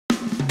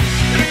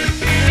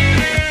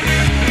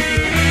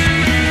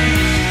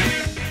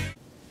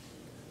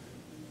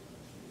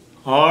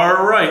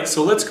All right,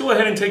 so let's go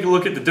ahead and take a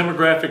look at the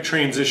demographic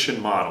transition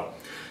model.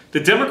 The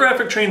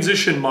demographic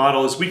transition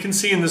model, as we can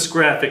see in this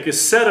graphic, is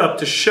set up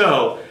to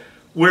show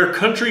where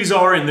countries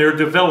are in their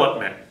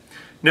development.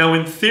 Now,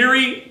 in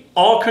theory,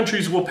 all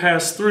countries will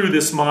pass through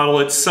this model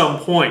at some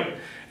point.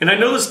 And I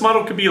know this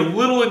model can be a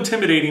little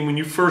intimidating when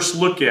you first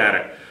look at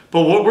it,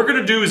 but what we're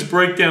going to do is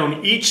break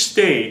down each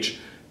stage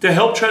to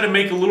help try to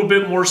make a little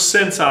bit more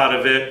sense out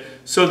of it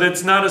so that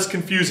it's not as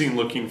confusing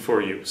looking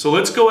for you. So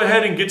let's go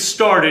ahead and get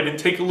started and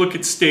take a look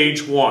at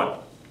stage 1.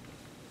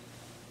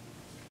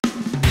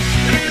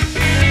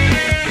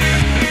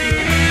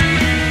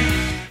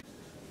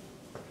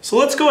 So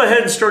let's go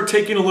ahead and start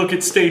taking a look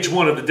at stage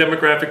 1 of the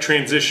demographic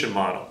transition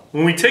model.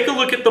 When we take a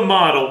look at the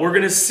model, we're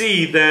going to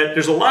see that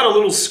there's a lot of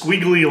little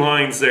squiggly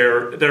lines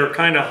there that are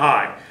kind of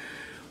high.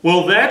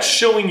 Well, that's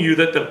showing you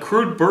that the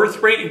crude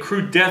birth rate and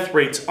crude death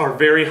rates are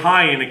very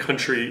high in a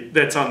country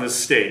that's on this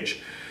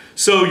stage.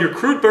 So your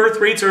crude birth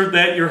rates are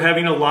that you're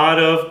having a lot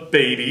of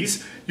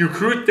babies. Your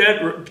crude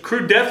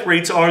death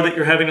rates are that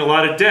you're having a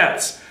lot of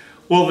deaths.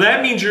 Well,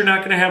 that means you're not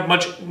going to have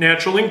much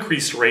natural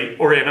increase rate,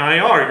 or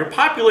NIR. Your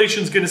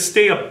population is going to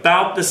stay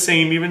about the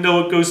same even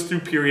though it goes through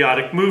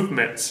periodic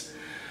movements.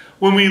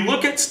 When we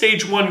look at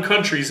stage 1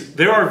 countries,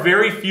 there are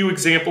very few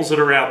examples that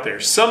are out there.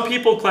 Some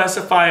people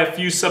classify a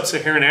few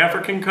sub-Saharan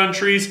African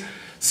countries,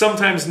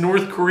 sometimes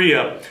North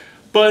Korea,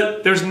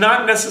 but there's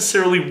not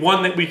necessarily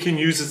one that we can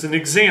use as an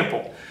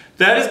example.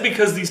 That is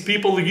because these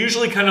people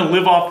usually kind of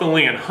live off the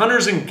land.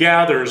 Hunters and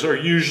gatherers are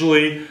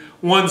usually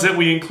ones that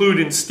we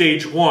include in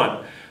stage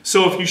 1.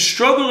 So if you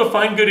struggle to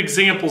find good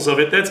examples of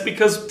it, that's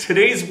because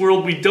today's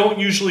world we don't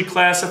usually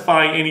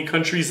classify any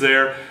countries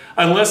there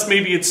unless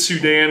maybe it's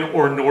Sudan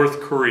or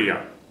North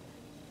Korea.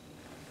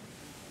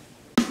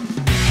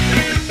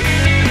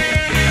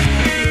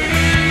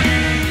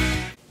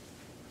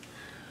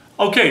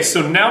 Okay,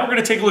 so now we're going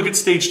to take a look at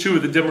stage 2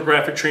 of the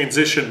demographic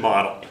transition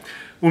model.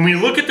 When we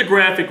look at the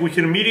graphic, we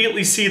can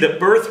immediately see that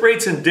birth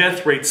rates and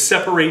death rates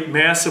separate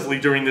massively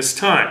during this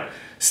time.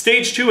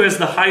 Stage 2 has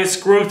the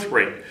highest growth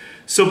rate.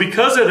 So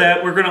because of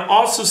that, we're going to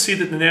also see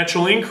that the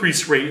natural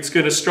increase rate is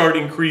going to start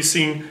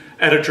increasing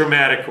at a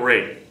dramatic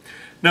rate.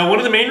 Now, one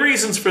of the main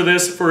reasons for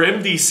this, for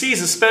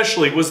MDCs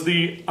especially, was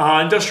the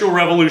Industrial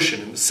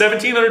Revolution. In the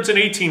 1700s and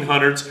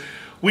 1800s,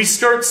 we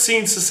start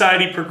seeing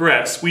society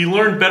progress. We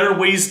learn better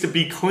ways to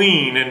be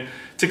clean and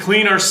to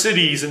clean our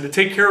cities and to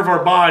take care of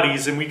our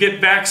bodies, and we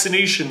get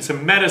vaccinations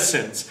and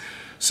medicines.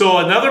 So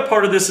another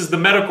part of this is the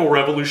medical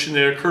revolution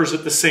that occurs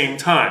at the same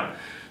time.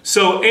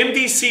 So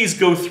MDCs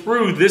go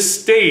through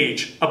this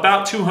stage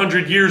about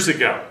 200 years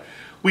ago.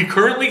 We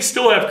currently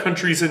still have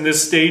countries in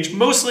this stage,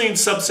 mostly in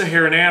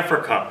sub-Saharan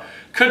Africa.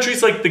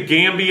 Countries like the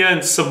Gambia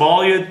and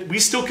Somalia, we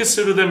still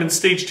consider them in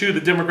stage 2 of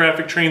the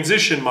demographic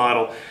transition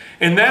model.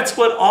 And that's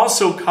what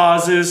also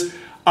causes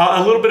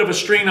a little bit of a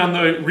strain on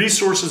the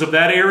resources of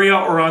that area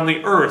or on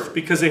the earth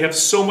because they have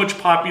so much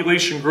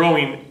population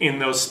growing in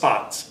those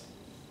spots.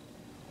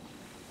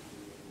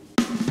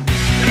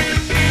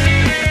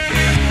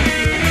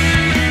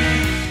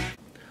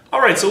 All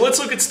right, so let's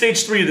look at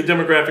stage 3 of the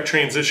demographic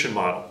transition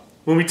model.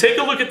 When we take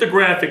a look at the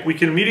graphic, we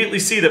can immediately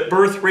see that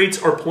birth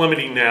rates are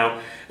plummeting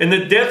now and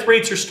that death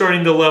rates are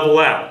starting to level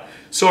out.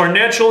 So our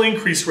natural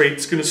increase rate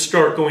is going to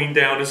start going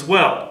down as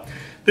well.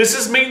 This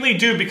is mainly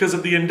due because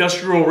of the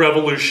Industrial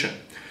Revolution.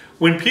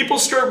 When people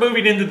start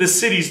moving into the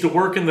cities to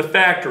work in the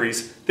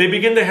factories, they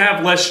begin to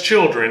have less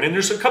children, and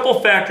there's a couple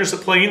factors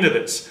that play into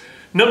this.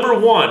 Number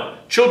 1,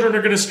 children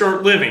are going to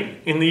start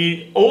living. In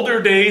the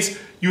older days,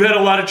 you had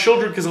a lot of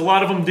children because a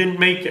lot of them didn't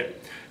make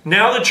it.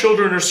 Now the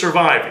children are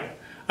surviving.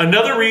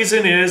 Another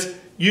reason is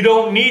you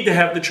don't need to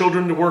have the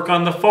children to work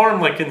on the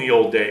farm like in the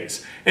old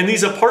days. And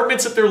these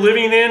apartments that they're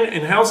living in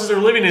and houses they're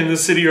living in the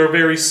city are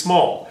very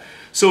small.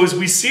 So as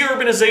we see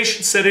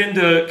urbanization set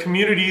into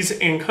communities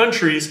and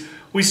countries,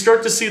 we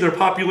start to see their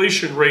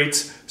population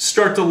rates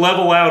start to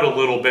level out a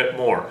little bit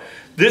more.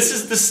 This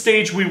is the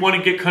stage we want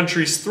to get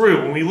countries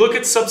through. When we look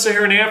at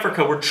sub-Saharan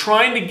Africa, we're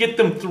trying to get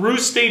them through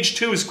stage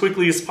 2 as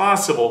quickly as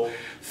possible,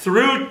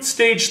 through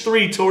stage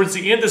 3 towards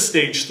the end of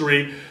stage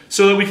 3,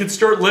 so that we can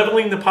start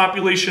leveling the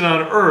population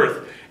on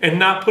Earth and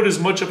not put as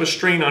much of a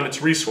strain on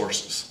its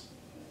resources.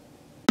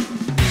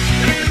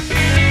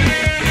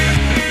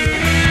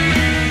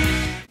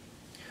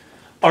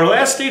 Our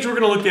last stage we're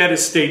going to look at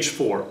is stage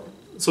 4.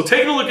 So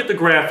taking a look at the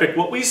graphic,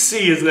 what we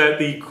see is that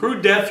the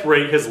crude death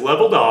rate has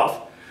leveled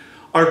off.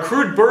 Our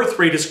crude birth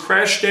rate has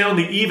crashed down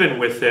to even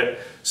with it,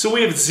 so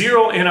we have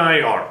 0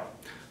 NIR.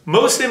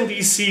 Most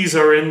MDCs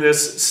are in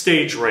this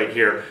stage right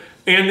here,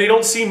 and they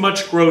don't see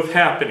much growth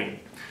happening.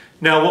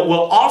 Now, what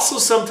we'll also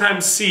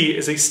sometimes see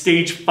is a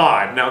stage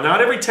 5. Now,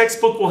 not every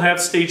textbook will have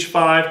stage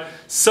 5.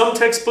 Some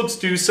textbooks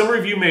do, some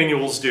review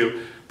manuals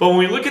do. But when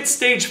we look at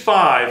stage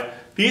 5,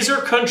 these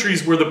are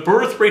countries where the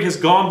birth rate has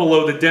gone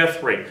below the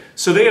death rate.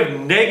 So they have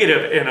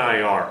negative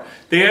NIR.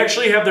 They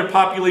actually have their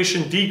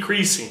population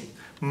decreasing.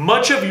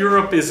 Much of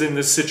Europe is in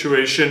this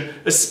situation,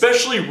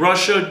 especially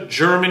Russia,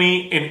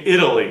 Germany, and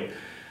Italy.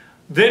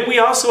 Then we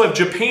also have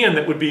Japan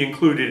that would be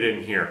included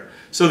in here.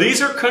 So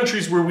these are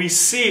countries where we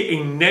see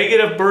a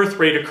negative birth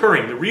rate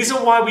occurring. The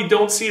reason why we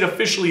don't see it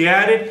officially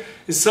added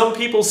is some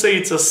people say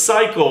it's a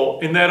cycle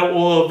and that it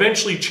will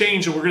eventually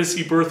change and we're going to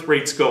see birth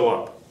rates go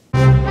up.